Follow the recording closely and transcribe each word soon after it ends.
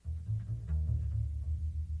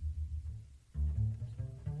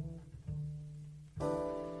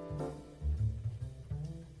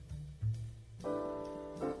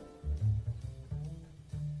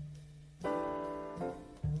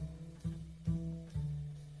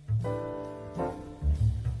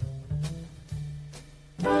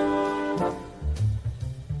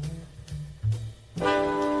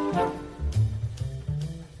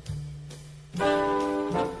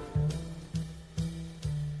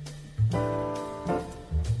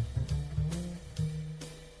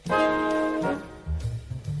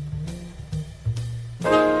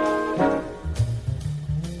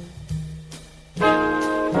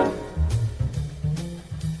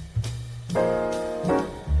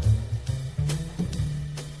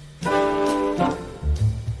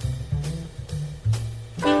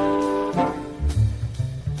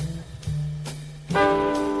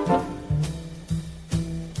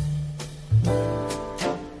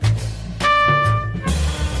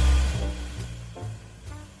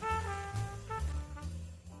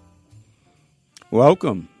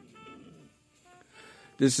Welcome.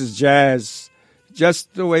 This is Jazz,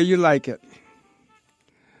 just the way you like it.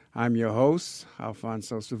 I'm your host,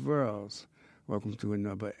 Alfonso Severos. Welcome to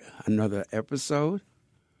another episode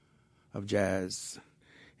of Jazz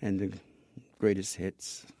and the greatest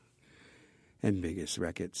hits and biggest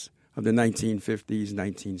records of the 1950s,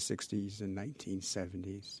 1960s, and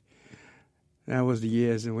 1970s. That was the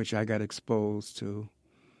years in which I got exposed to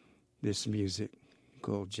this music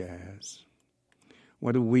called jazz.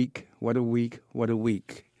 What a week, what a week, what a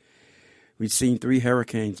week. We've seen 3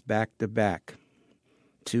 hurricanes back to back.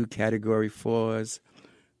 2 Category 4s,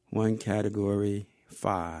 1 Category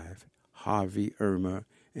 5, Harvey, Irma,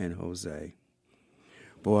 and Jose.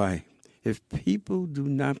 Boy, if people do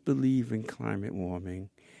not believe in climate warming,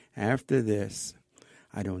 after this,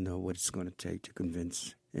 I don't know what it's going to take to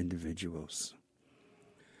convince individuals.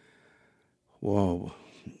 Whoa.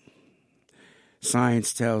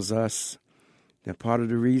 Science tells us that part of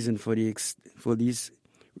the reason for these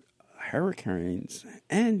hurricanes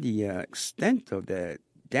and the extent of the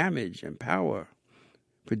damage and power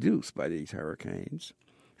produced by these hurricanes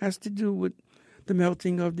has to do with the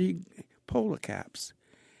melting of the polar caps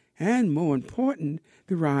and, more important,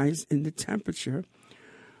 the rise in the temperature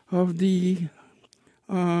of the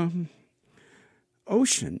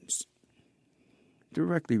oceans,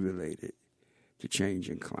 directly related to change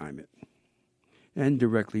in climate and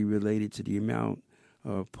directly related to the amount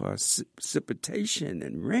of precipitation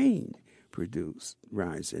and rain produced,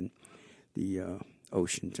 rise in the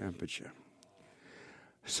ocean temperature.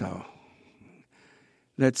 So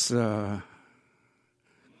let's sort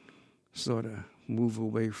of move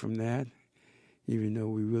away from that, even though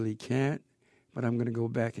we really can't. But I'm going to go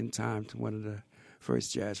back in time to one of the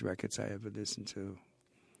first jazz records I ever listened to.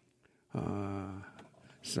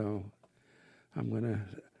 So I'm going to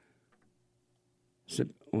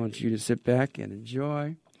want you to sit back and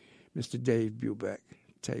enjoy Mr. Dave Brubeck,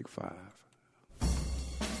 Take 5.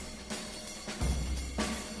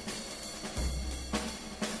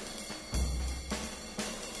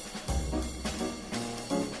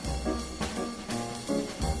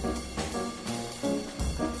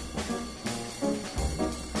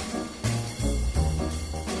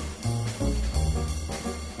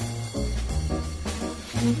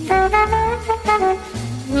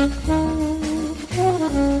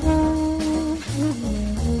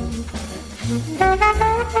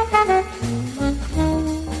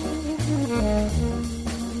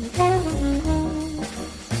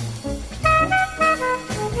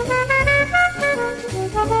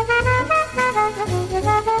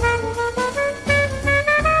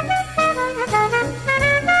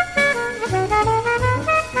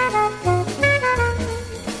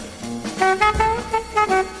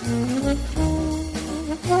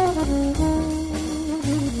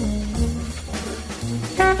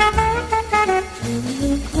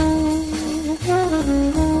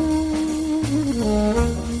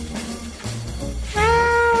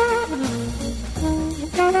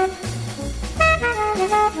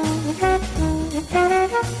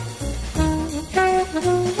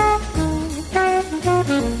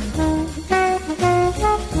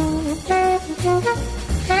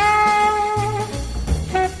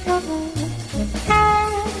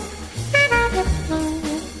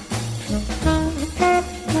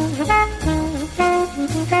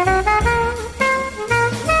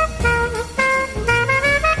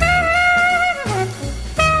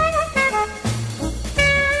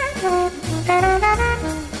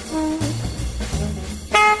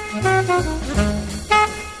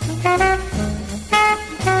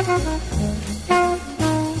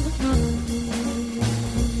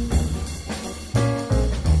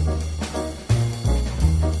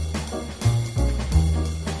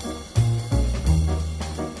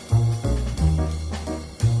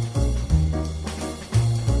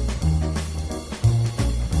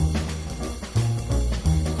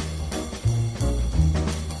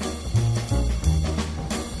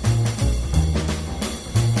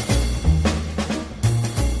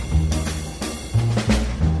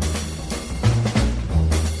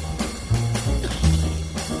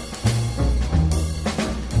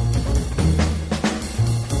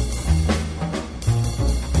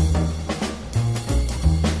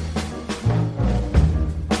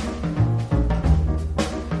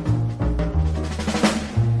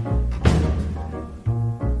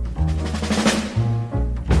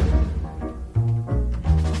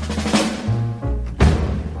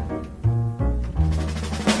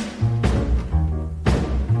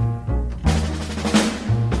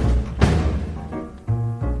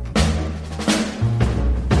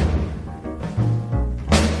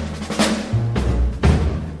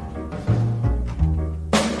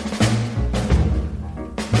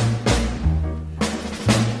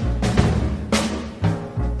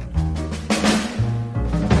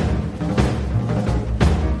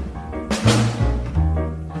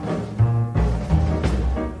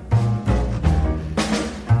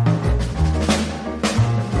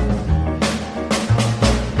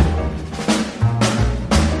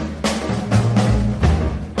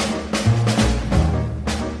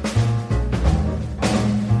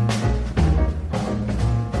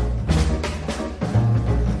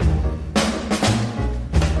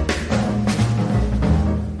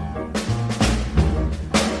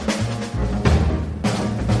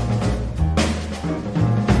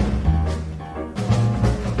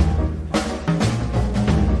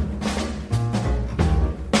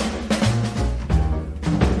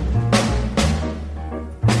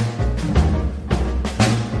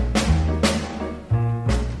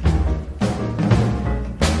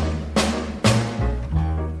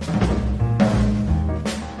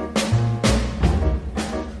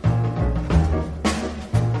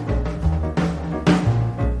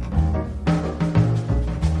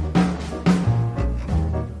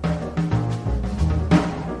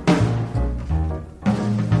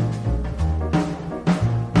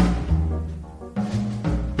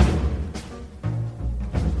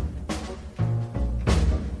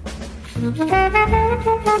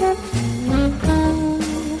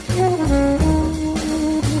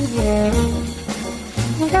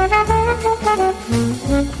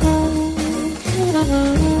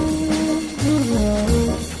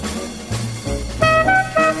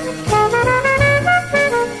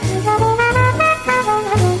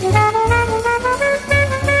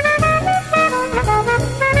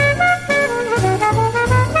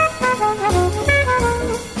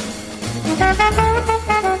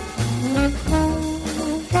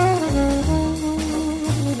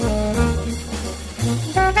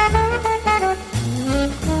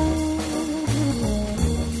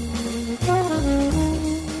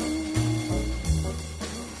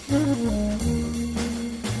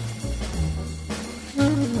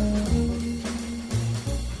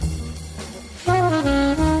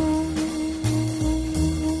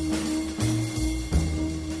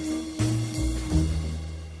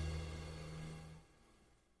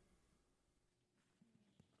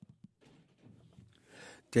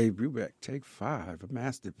 Dave Brubeck, Take 5, a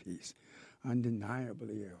masterpiece.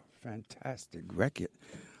 Undeniably a fantastic record.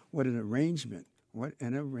 What an arrangement. What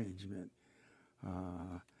an arrangement.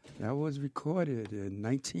 That was recorded in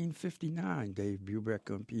 1959. Dave Brubeck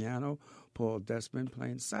on piano, Paul Desmond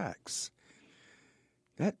playing sax.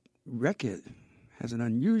 That record has an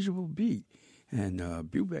unusual beat, and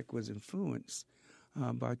Brubeck was influenced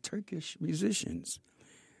by Turkish musicians.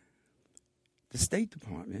 The State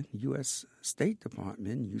Department, U.S. State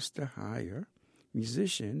Department, used to hire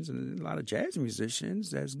musicians, and a lot of jazz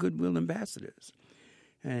musicians, as goodwill ambassadors.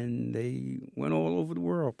 And they went all over the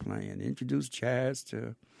world playing, introduced jazz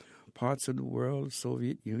to parts of the world,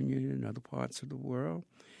 Soviet Union and other parts of the world.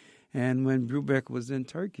 And when Brubeck was in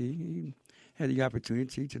Turkey, he had the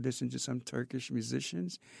opportunity to listen to some Turkish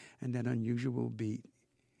musicians, and that unusual beat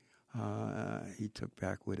he took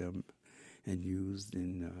back with him and used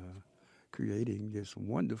in creating this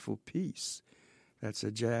wonderful piece that's a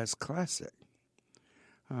jazz classic.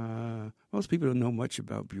 Most people don't know much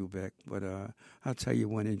about Brubeck, but I'll tell you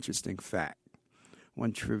one interesting fact,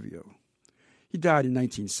 one trivial. He died in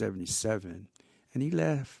 1977, and he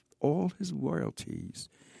left all his royalties,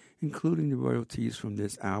 including the royalties from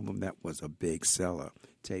this album that was a big seller,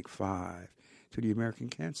 Take 5, to the American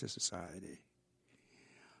Cancer Society.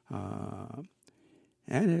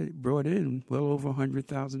 And it brought in well over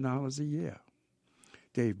 $100,000 a year.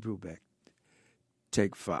 Dave Brubeck,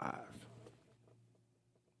 Take 5.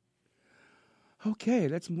 Okay,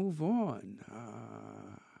 let's move on.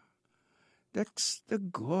 Dexter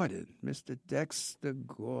Gordon, Mr. Dexter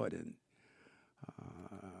Gordon.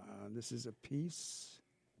 This is a piece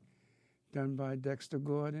done by Dexter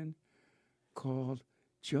Gordon called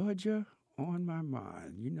Georgia on My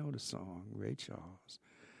Mind. You know the song, Ray Charles.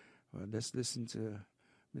 Well, let's listen to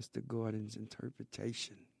Mr. Gordon's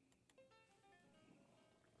interpretation.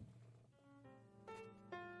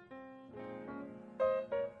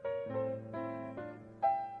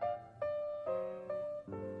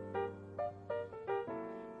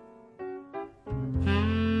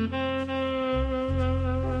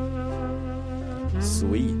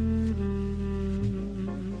 Sweet.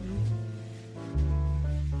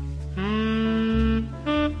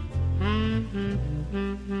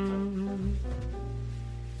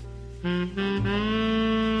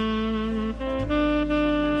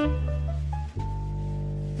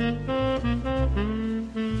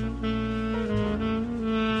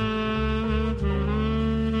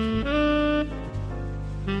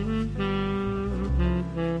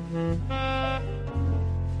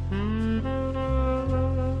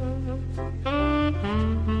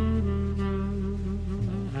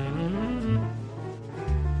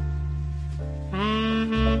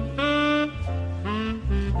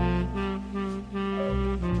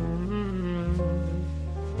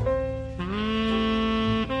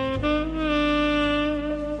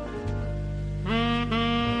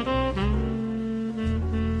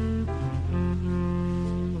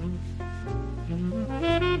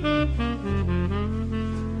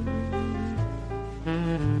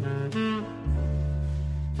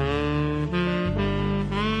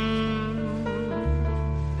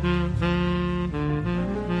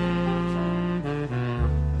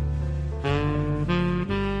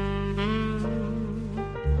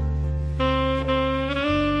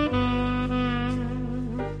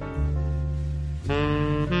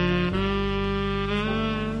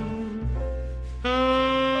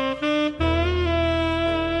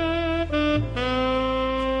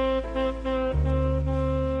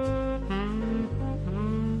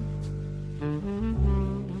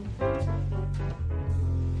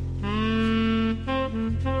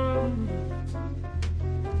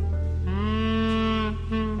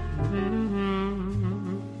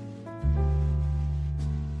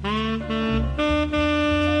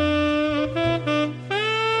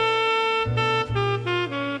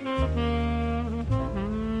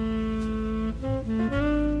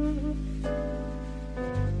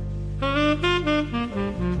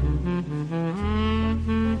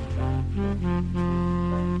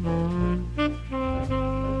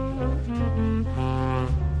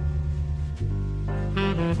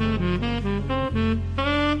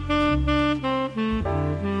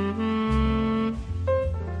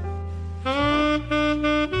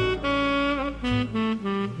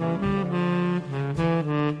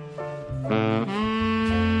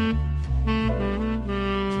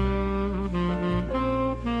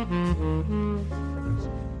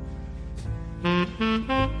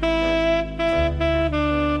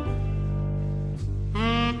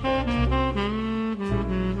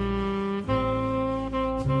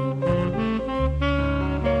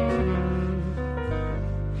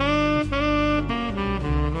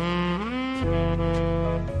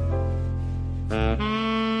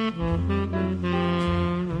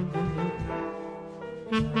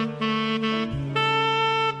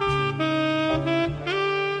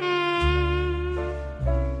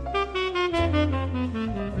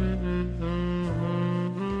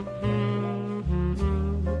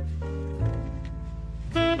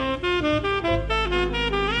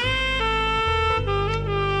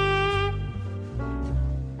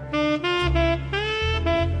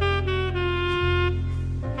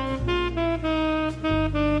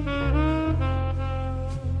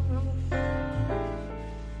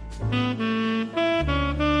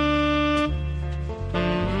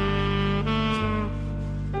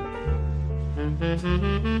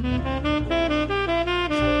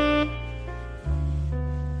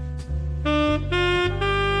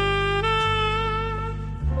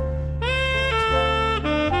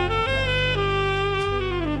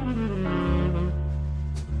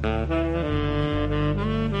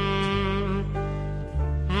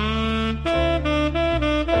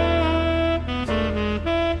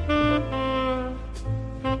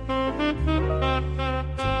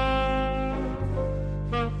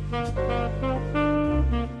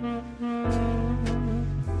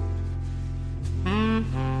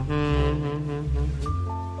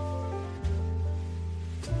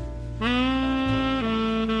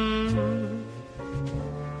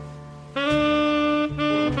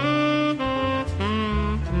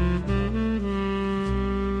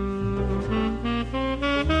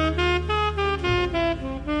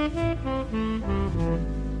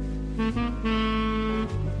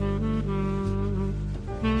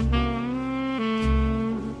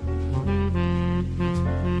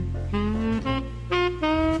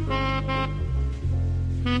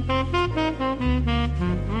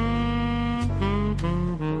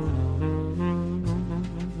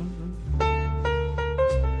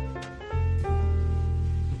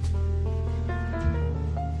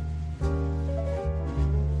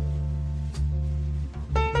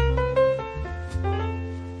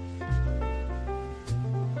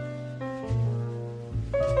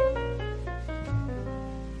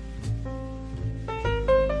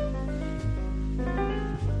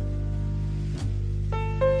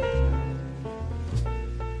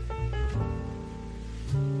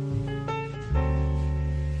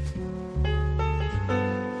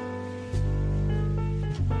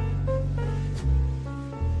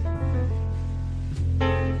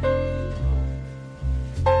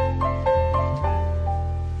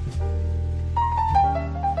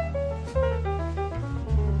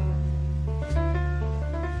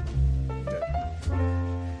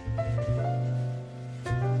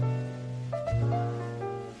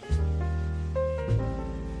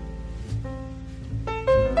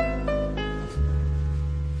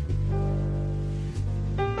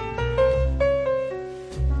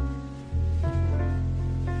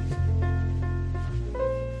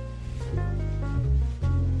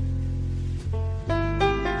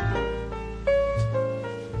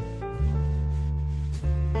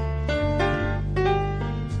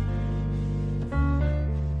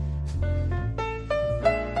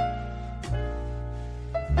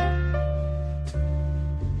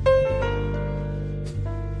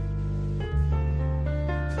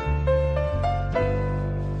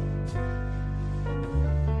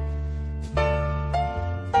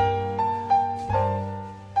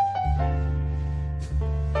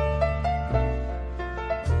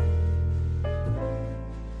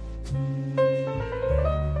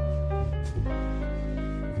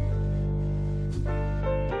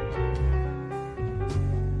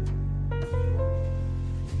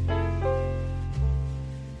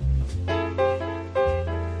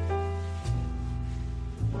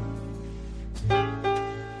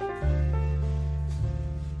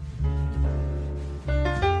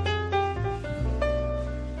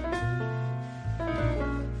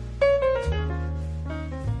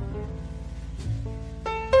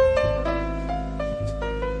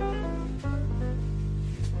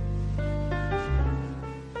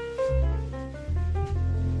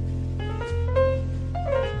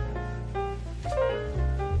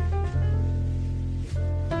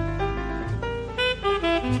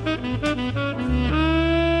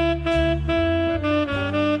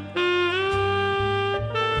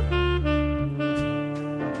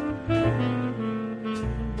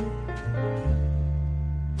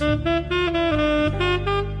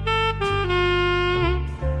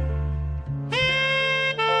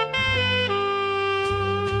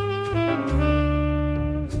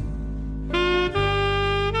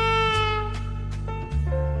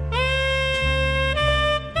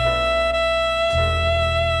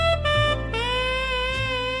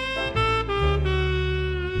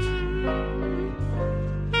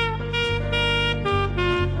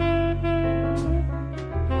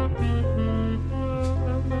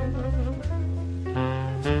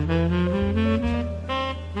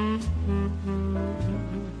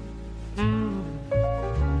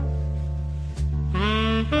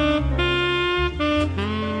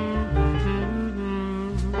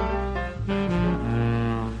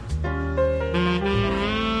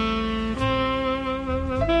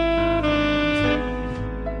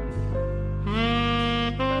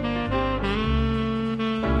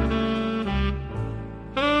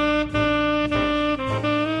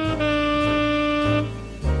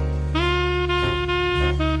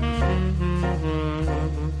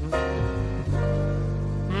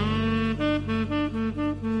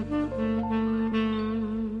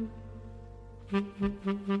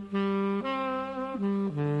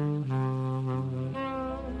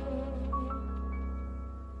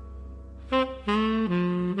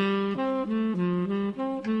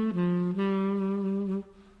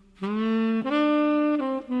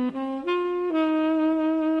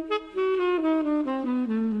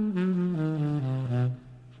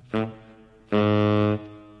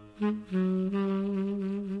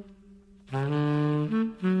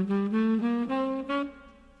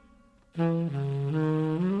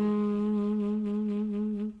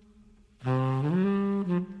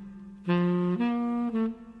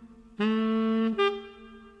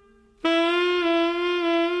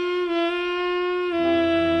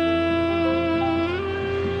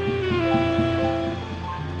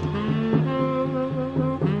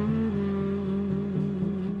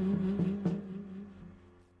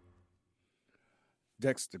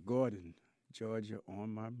 Dexter Gordon, Georgia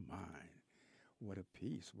on My Mind. What a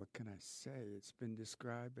piece. What can I say? It's been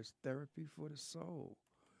described as therapy for the soul.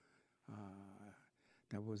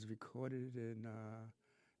 That was recorded in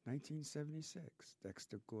 1976.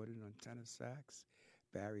 Dexter Gordon on tenor sax,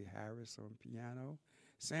 Barry Harris on piano,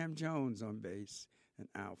 Sam Jones on bass, and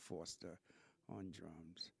Al Foster on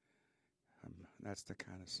drums. That's the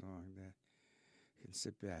kind of song that you can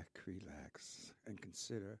sit back, relax, and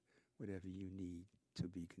consider whatever you need to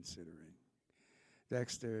be considering.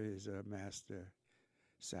 Dexter is a master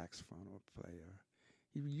saxophone player.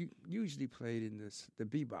 He usually played in the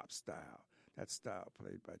bebop style, that style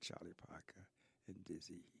played by Charlie Parker and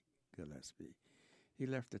Dizzy Gillespie. He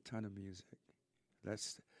left a ton of music.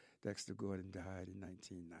 Dexter Gordon died in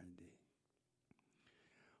 1990.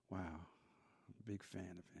 Wow, big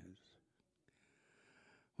fan of his.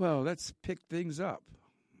 Well, let's pick things up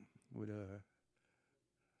with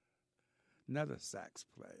another sax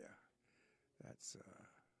player that's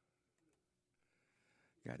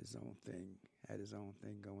got his own thing, had his own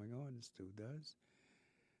thing going on. This dude does.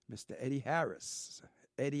 Mr. Eddie Harris.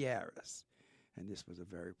 And this was a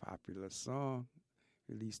very popular song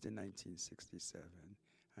released in 1967.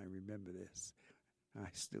 I remember this. I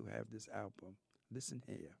still have this album. Listen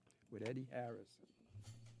here with Eddie Harris.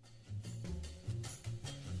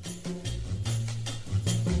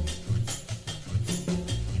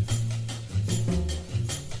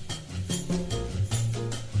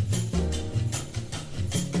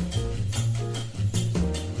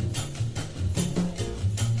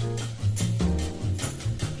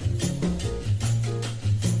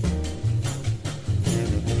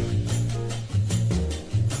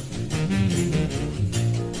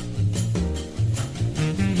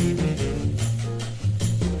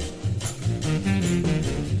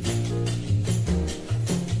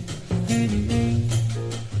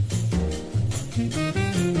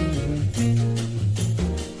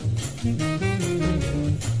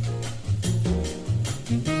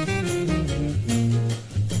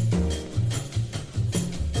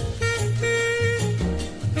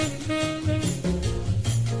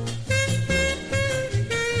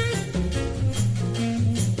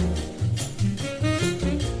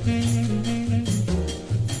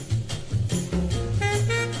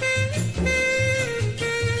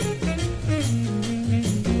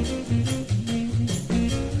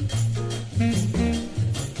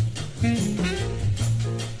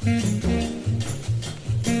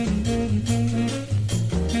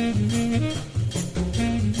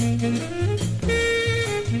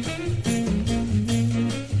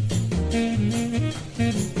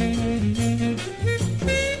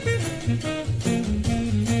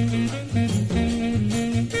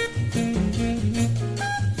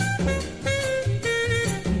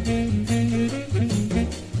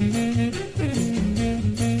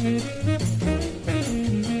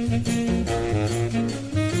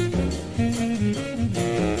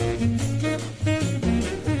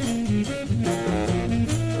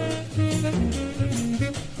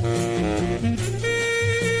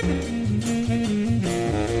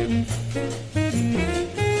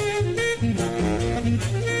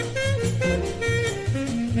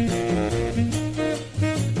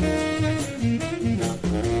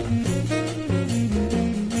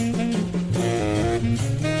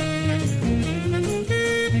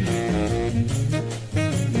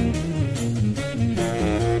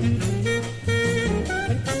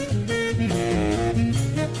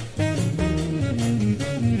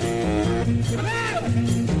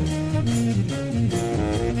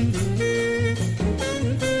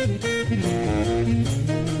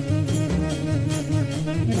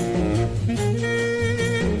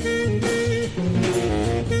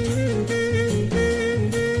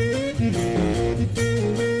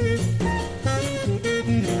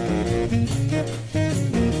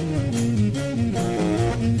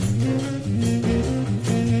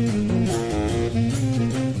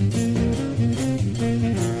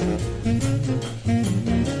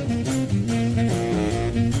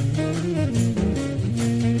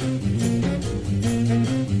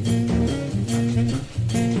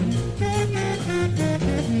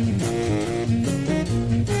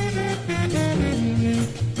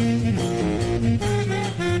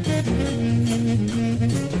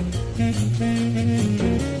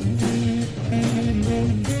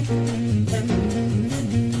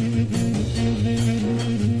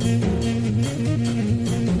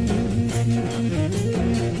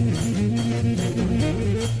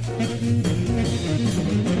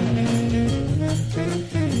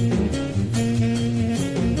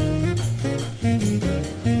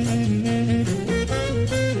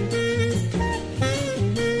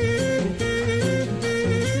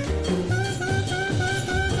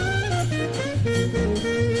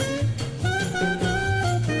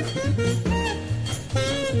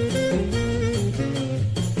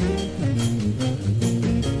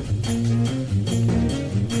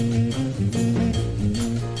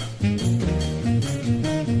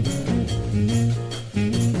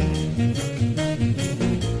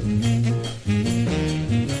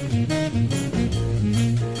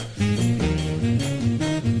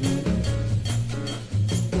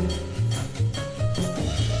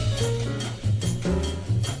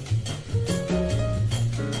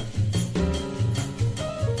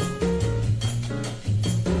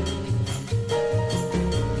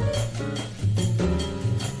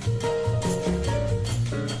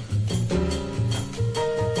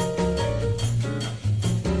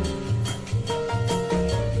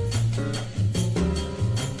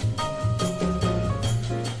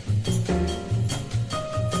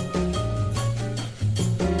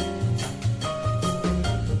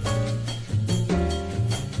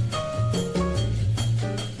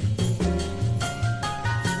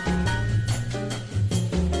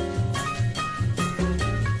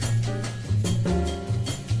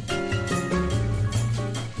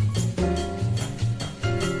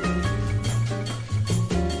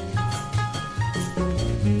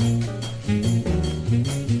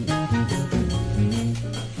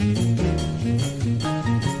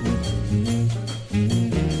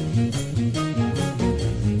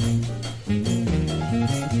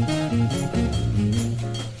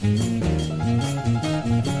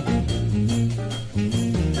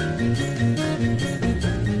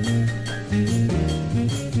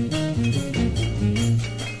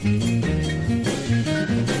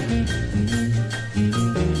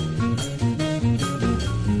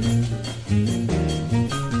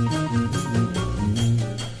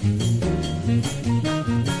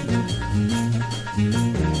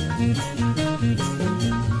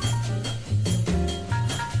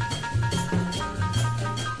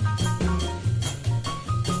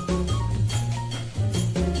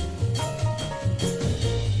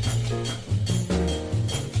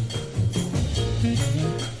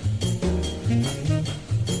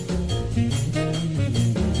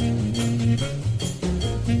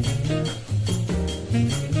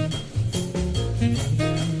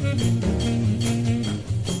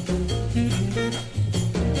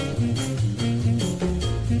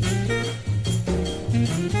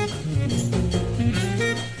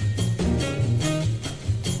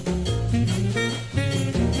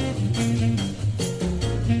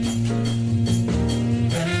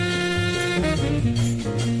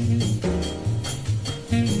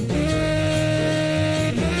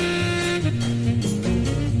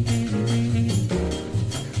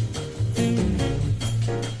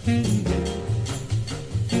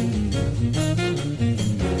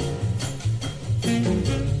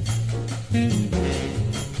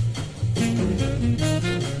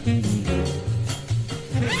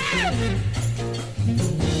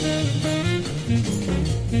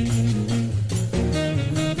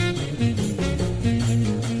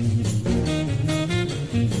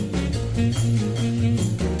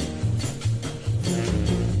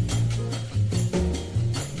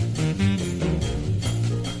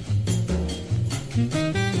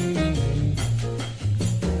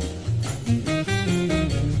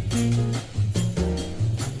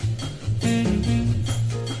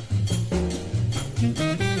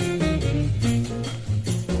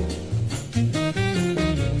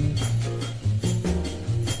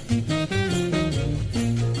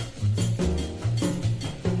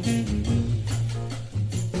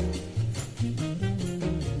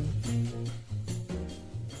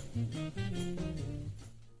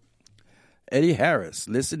 Eddie Harris,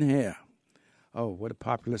 Listen Here. Oh, what a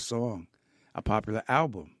popular song, a popular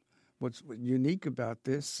album. What's unique about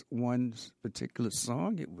this one particular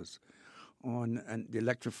song, it was on the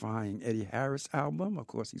Electrifying Eddie Harris album. Of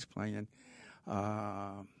course, he's playing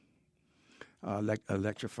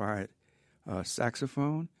electrified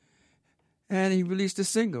saxophone. And he released a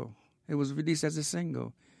single. It was released as a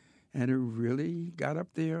single. And it really got up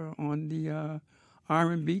there on the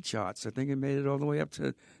R&B charts. I think it made it all the way up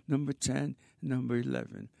to number 10, number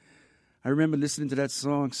 11. I remember listening to that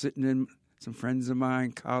song sitting in some friends of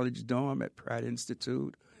mine college dorm at Pratt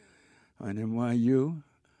Institute on NYU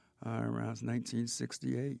around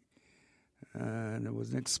 1968. And it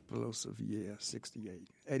was an explosive year, 68.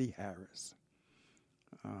 Eddie Harris.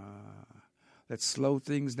 Let's slow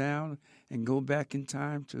things down and go back in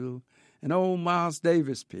time to an old Miles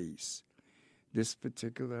Davis piece. This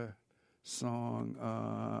particular song,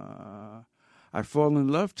 I Fall in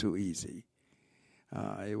Love Too Easy.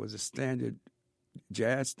 It was a standard,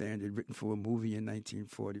 jazz standard written for a movie in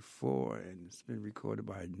 1944, and it's been recorded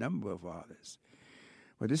by a number of artists.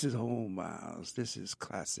 But this is old Miles. This is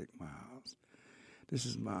classic Miles. This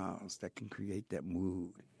is Miles that can create that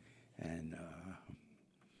mood and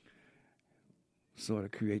sort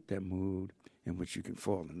of create that mood in which you can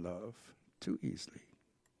fall in love too easily.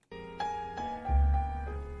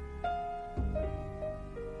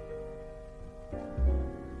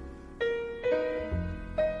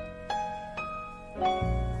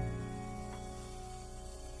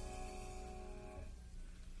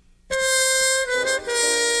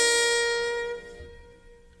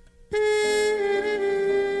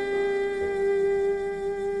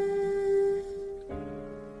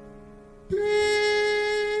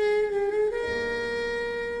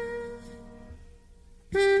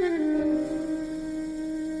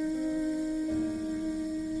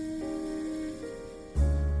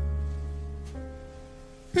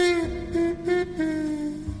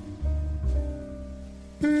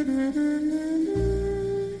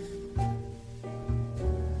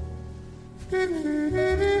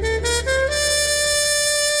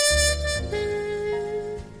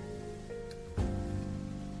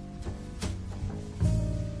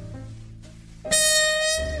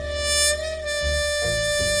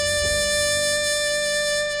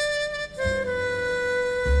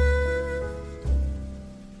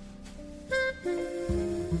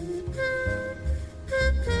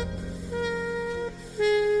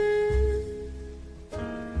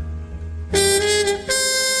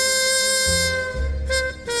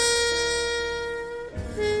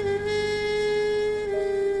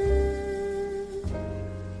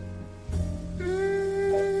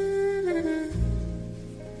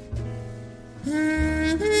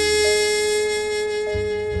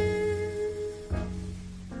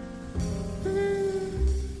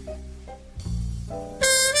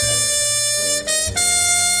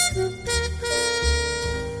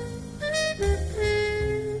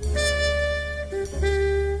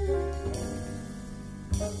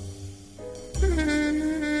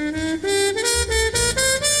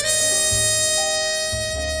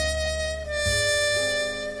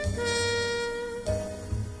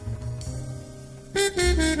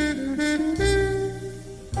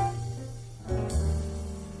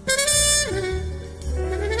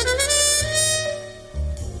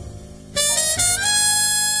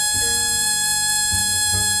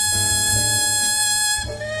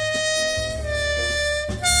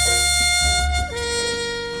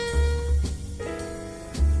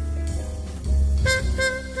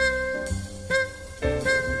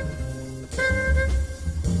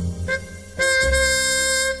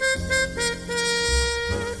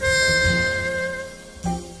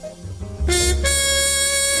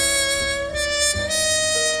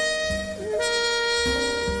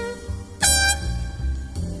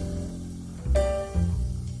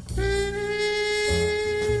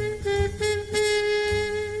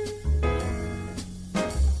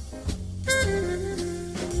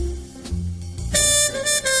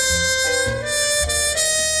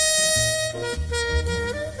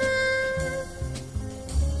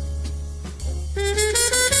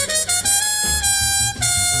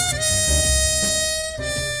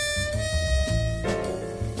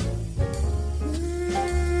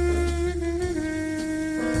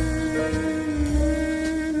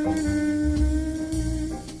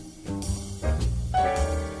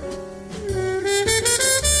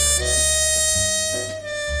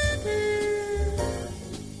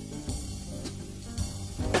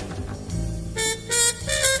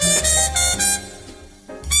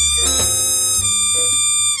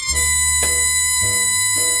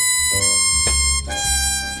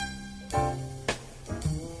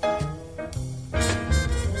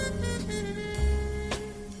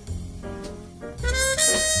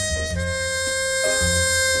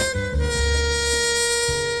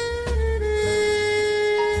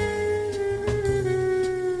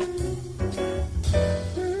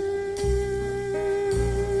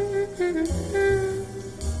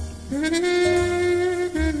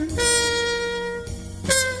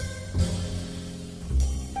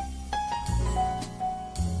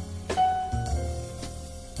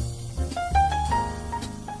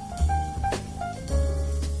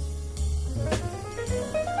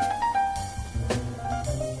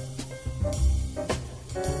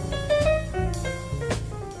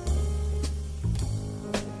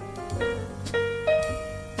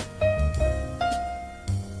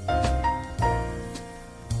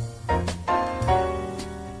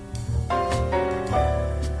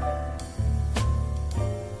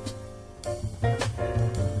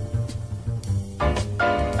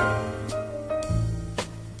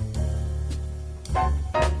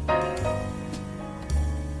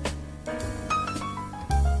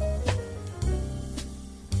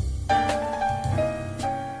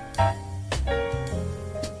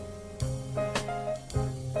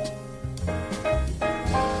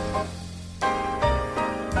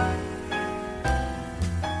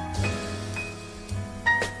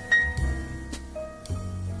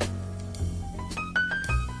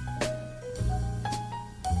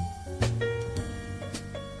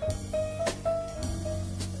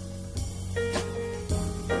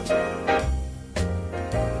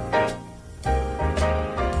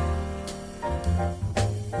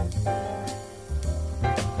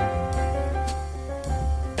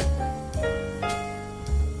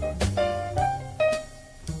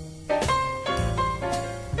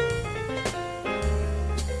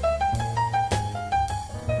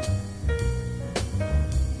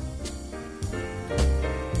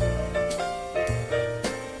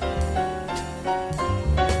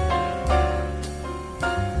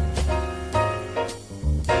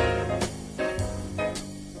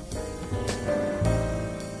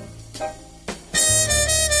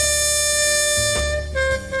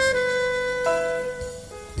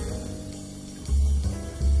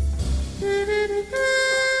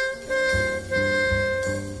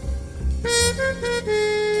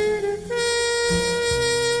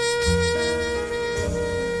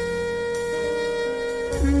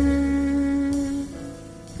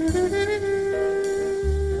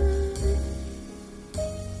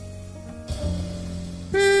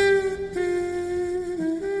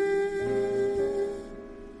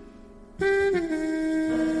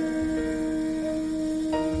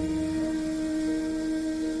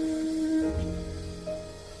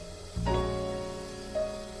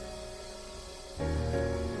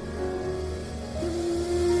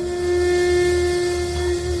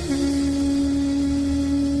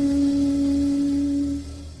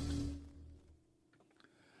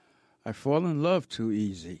 I Fall in Love Too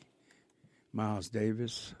Easy. Miles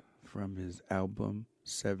Davis from his album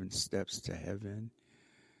 7 Steps to Heaven,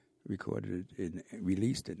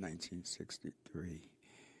 released in 1963.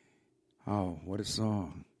 Oh, what a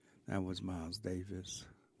song. That was Miles Davis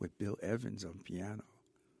with Bill Evans on piano.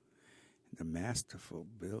 The masterful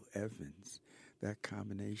Bill Evans. That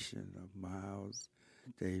combination of Miles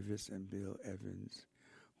Davis and Bill Evans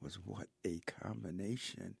was what a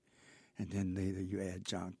combination. And then later you add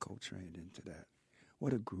John Coltrane into that.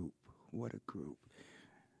 What a group. What a group.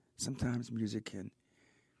 Sometimes music can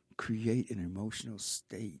create an emotional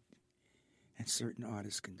state, and certain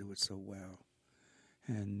artists can do it so well.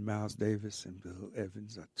 And Miles Davis and Bill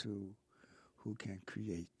Evans are two who can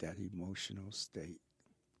create that emotional state.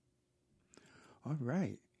 All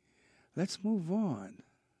right. Let's move on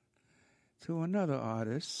to another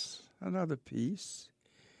artist, another piece.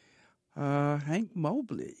 Hank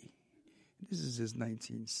Mobley. This is his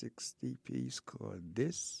 1960 piece called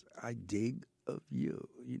This I Dig of You.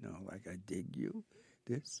 You know, like I dig you.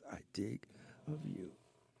 This I dig of you.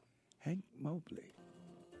 Hank Mobley.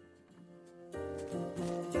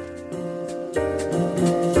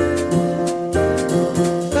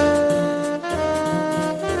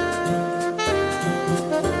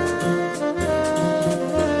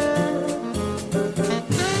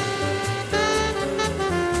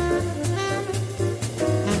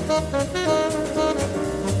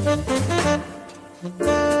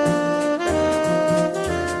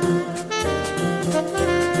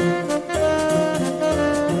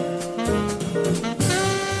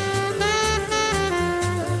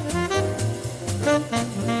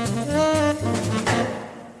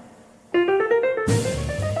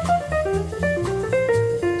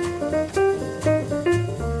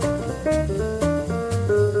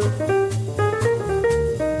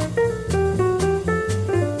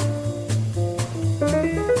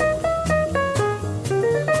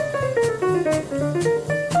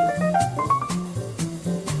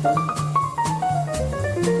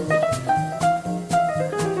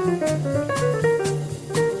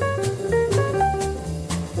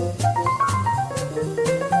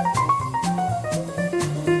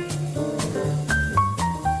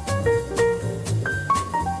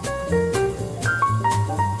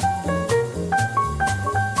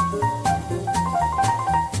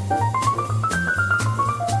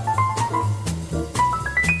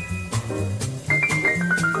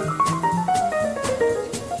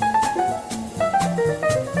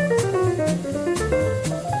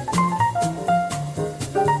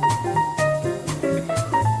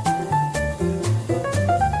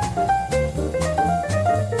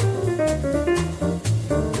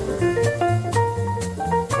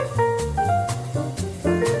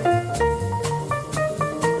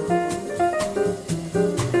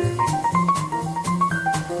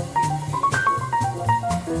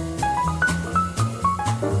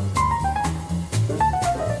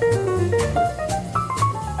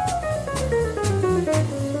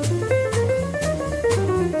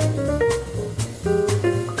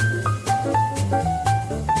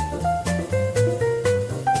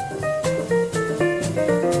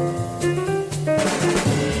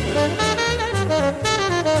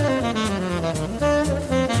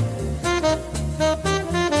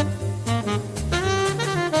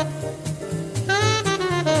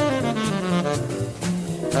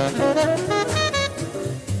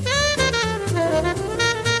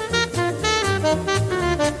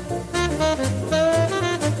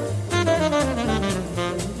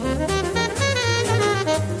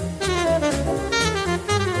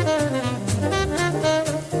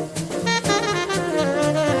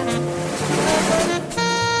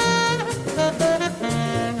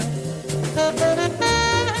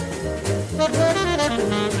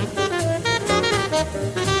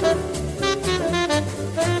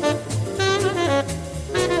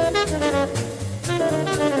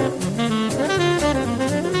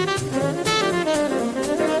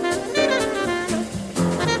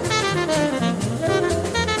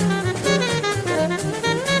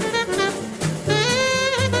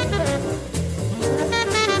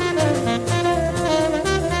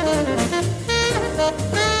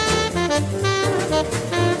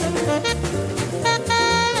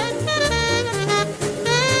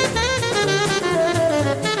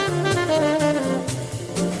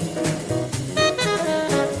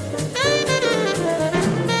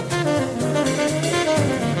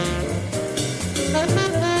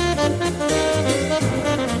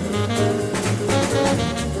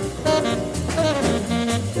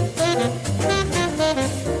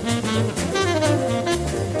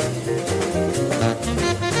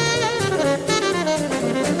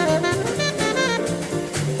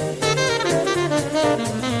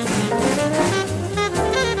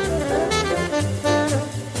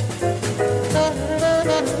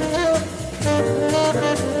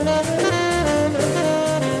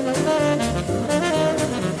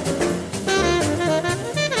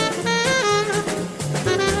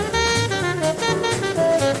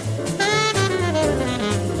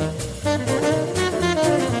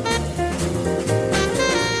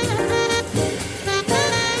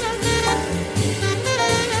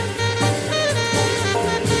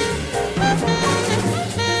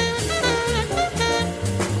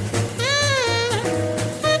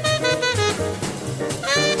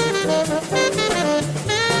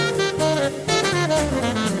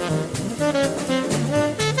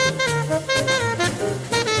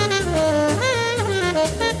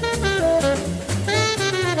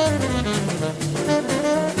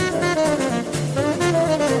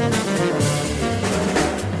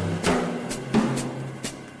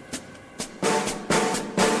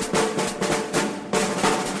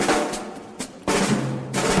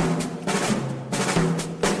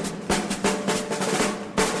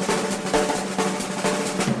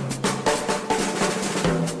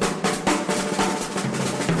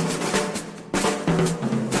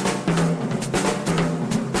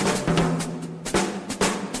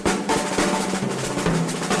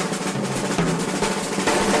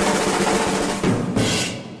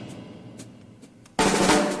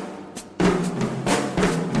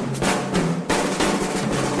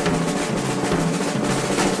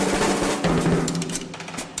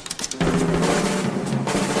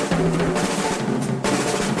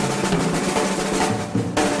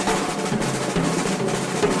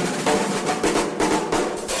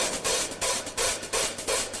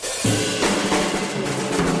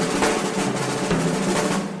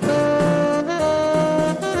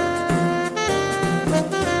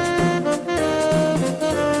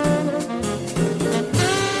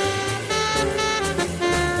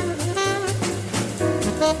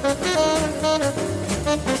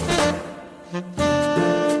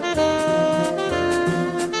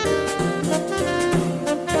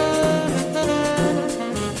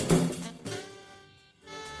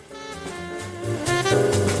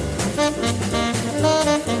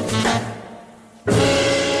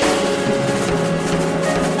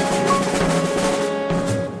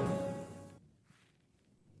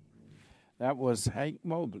 was Hank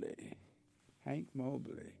Mobley. Hank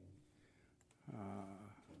Mobley.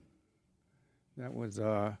 That was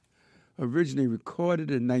originally recorded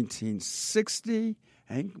in 1960.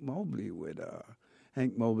 Hank Mobley with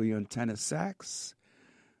Hank Mobley on tenor sax,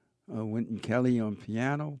 Wynton Kelly on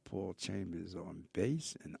piano, Paul Chambers on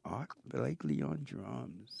bass, and Art Blakey on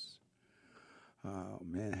drums.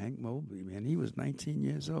 Man, Hank Mobley, man, he was 19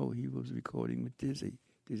 years old. He was recording with Dizzy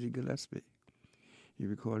Gillespie. He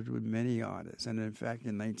recorded with many artists. And in fact,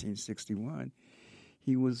 in 1961,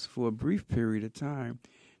 he was, for a brief period of time,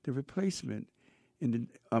 the replacement in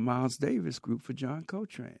the Miles Davis group for John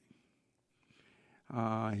Coltrane.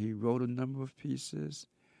 He wrote a number of pieces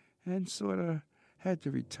and sort of had to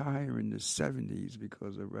retire in the 70s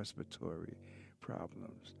because of respiratory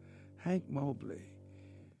problems. Hank Mobley,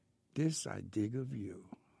 This I Dig of You.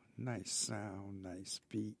 Nice sound, nice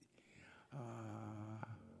beat.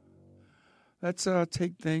 Let's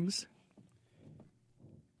take things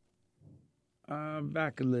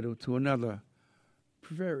back a little to another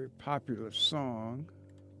very popular song,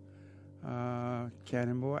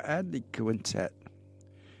 Cannonball Adderley Quintet.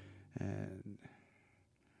 And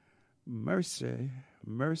Mercy,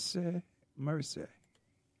 Mercy, Mercy.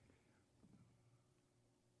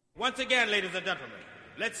 Once again, ladies and gentlemen,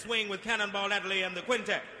 let's swing with Cannonball Adderley and the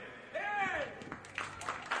Quintet. Hey!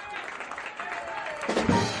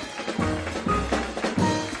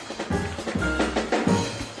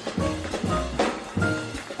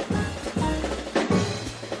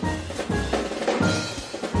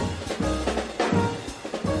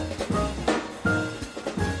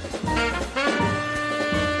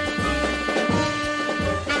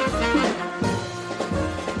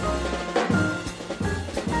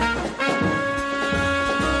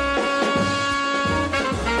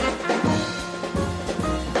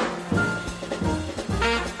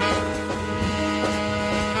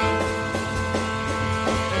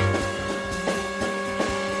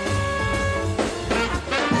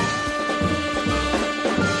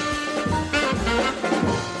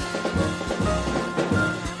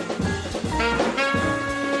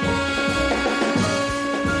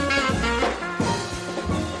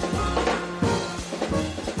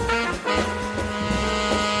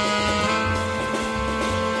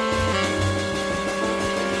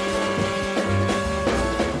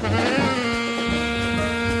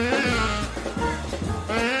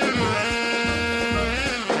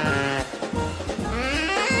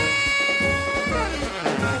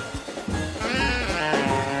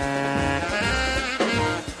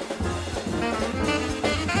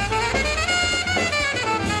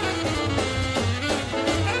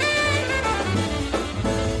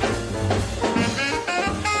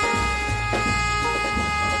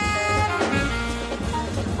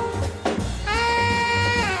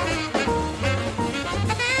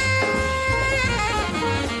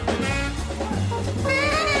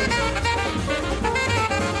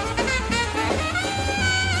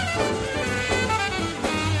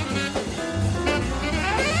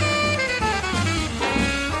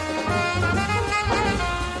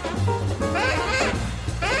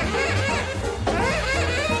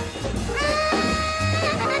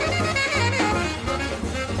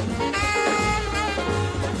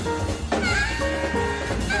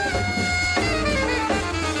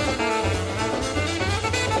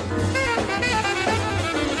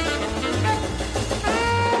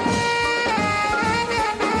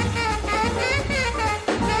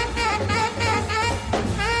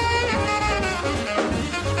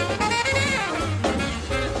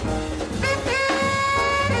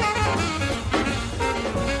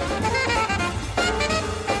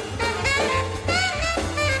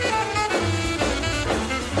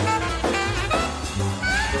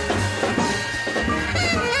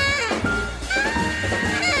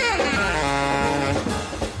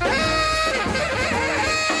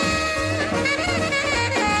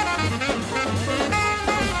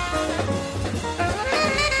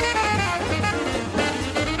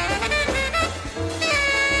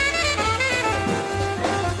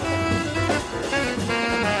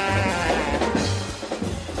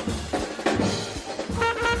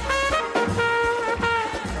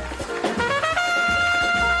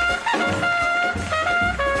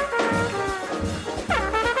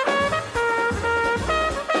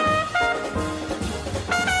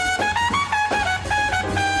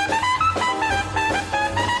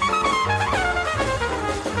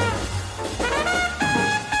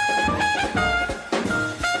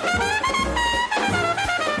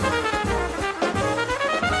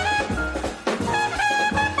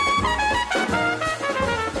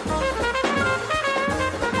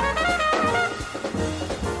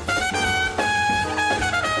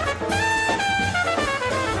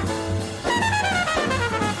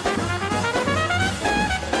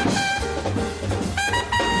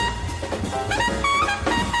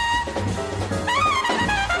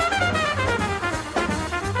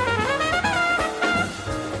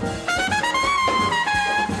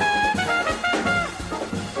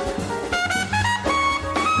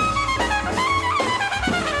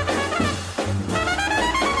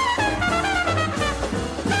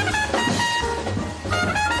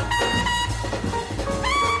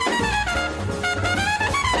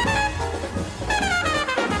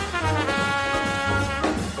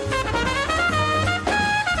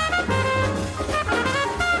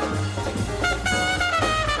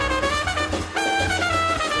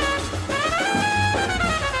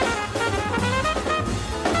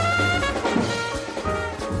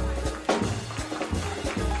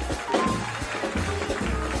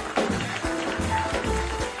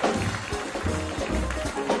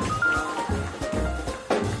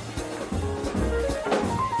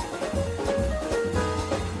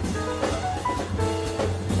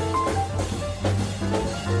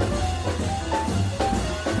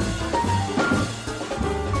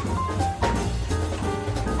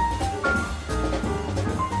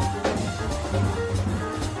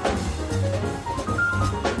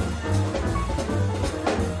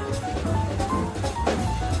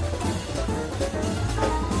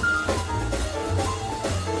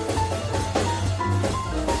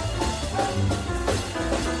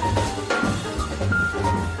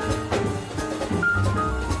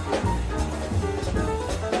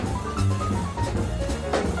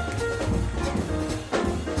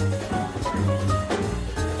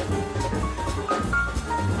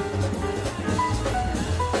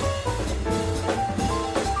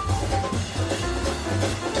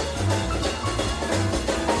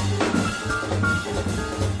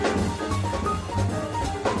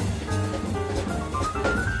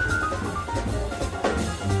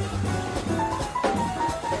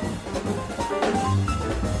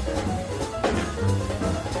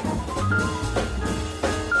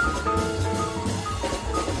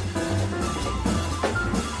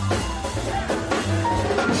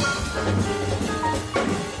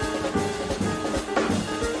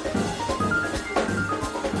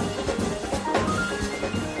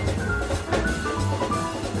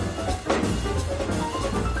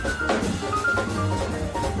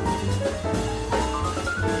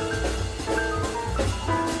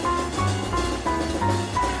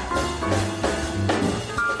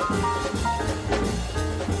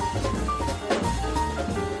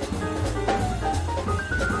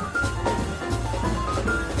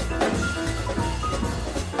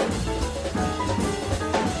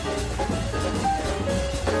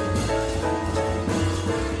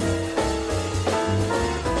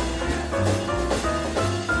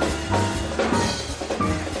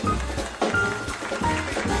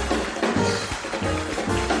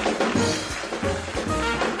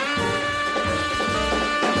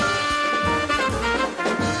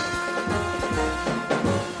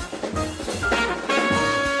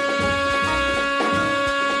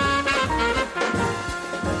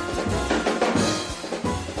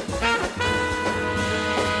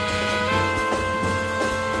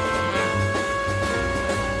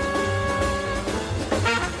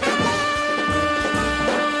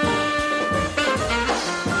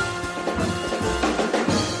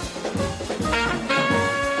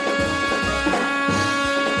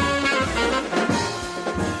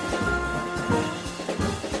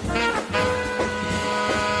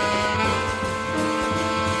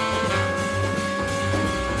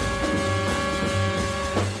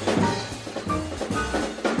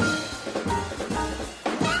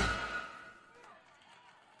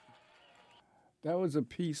 was a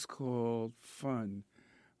piece called Fun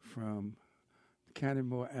from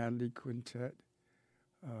Cannonball Adderley Quintet,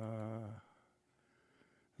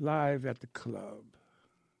 live at the club.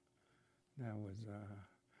 That was a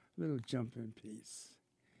little jumping piece.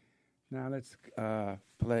 Now let's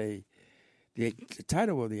play. The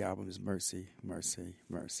title of the album is Mercy, Mercy,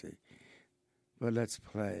 Mercy. But let's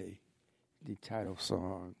play the title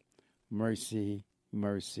song, Mercy,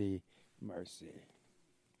 Mercy, Mercy.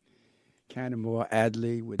 Cannonball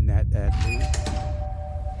Adderley with Nat Adderley.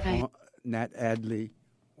 Hi. Nat Adderley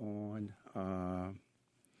on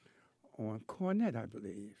cornet, I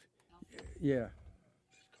believe. Yeah.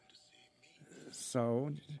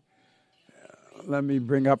 So let me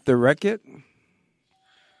bring up the record.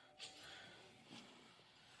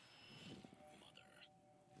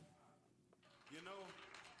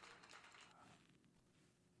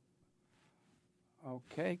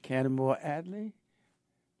 Okay, Cannonball Adderley.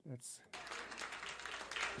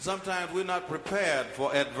 Sometimes we're not prepared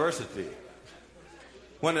for adversity.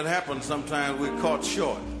 When it happens, sometimes we're caught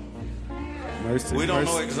short. Mercy, we don't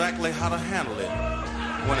mercy. know exactly how to handle it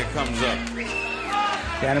when it comes up.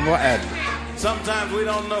 Cannonball Adderley. Sometimes we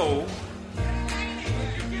don't know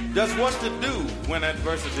just what to do when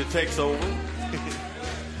adversity takes over.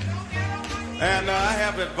 And I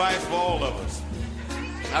have advice for all of us.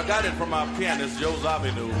 I got it from our pianist, Joe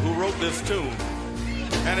Zawinul, who wrote this tune.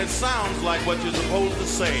 And it sounds like what you're supposed to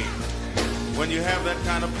say when you have that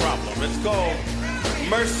kind of problem. It's called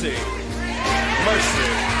Mercy,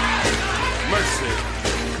 Mercy, Mercy.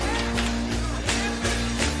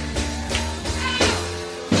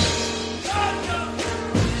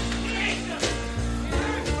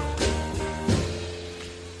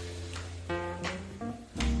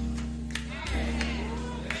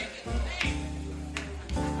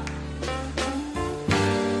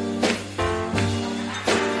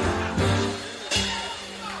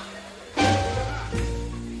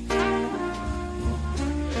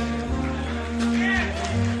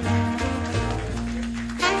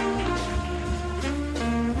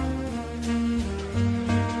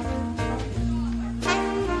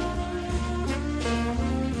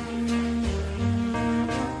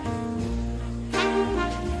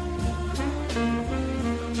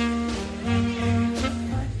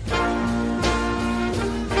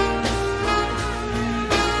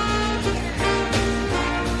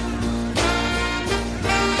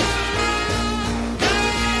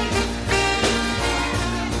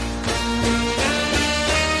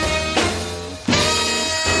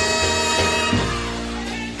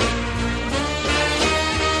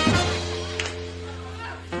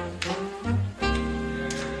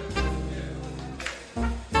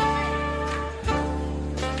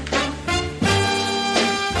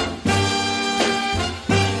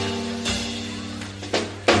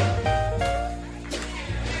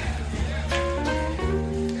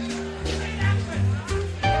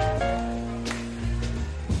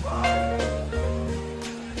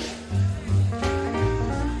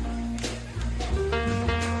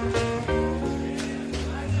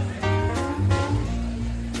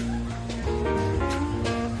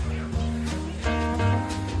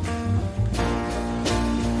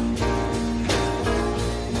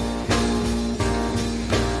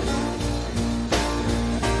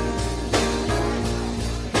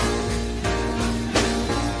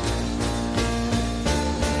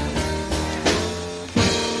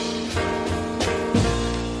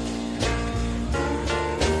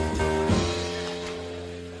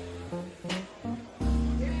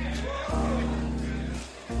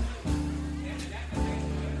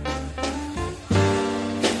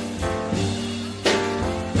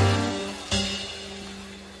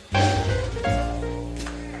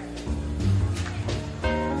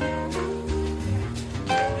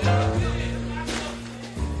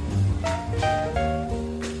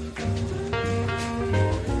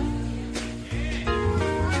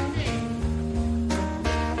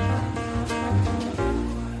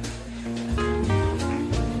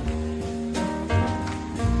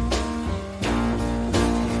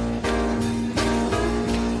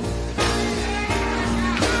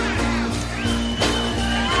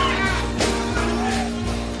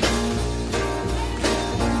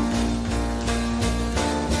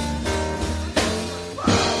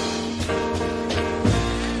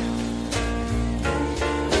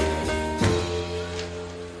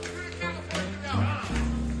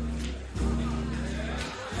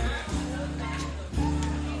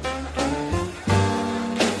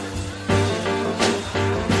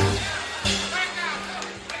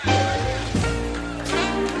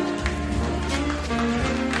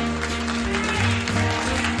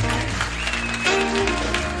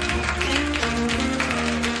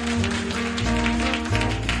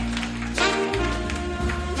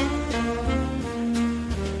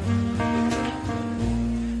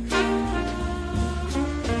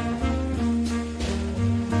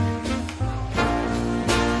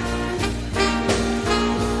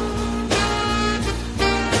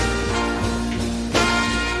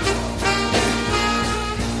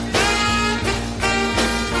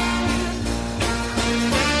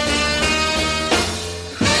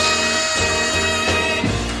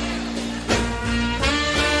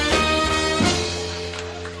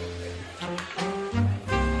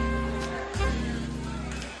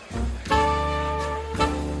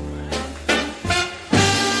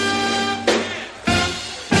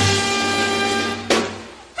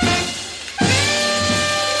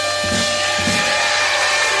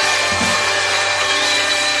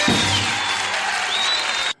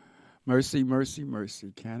 Mercy, Mercy,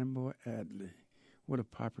 Mercy, Cannonball Adderley. What a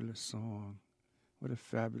popular song. What a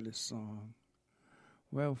fabulous song.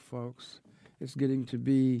 Well, folks, it's getting to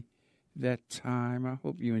be that time. I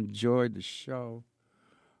hope you enjoyed the show.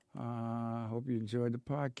 I hope you enjoyed the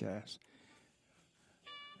podcast.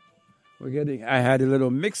 I had a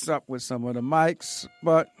little mix-up with some of the mics,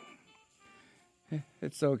 but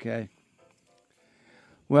it's okay.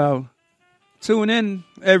 Well, tune in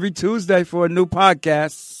every Tuesday for a new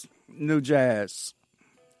podcast, New Jazz.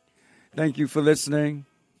 Thank you for listening.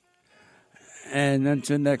 And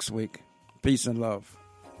until next week, peace and love.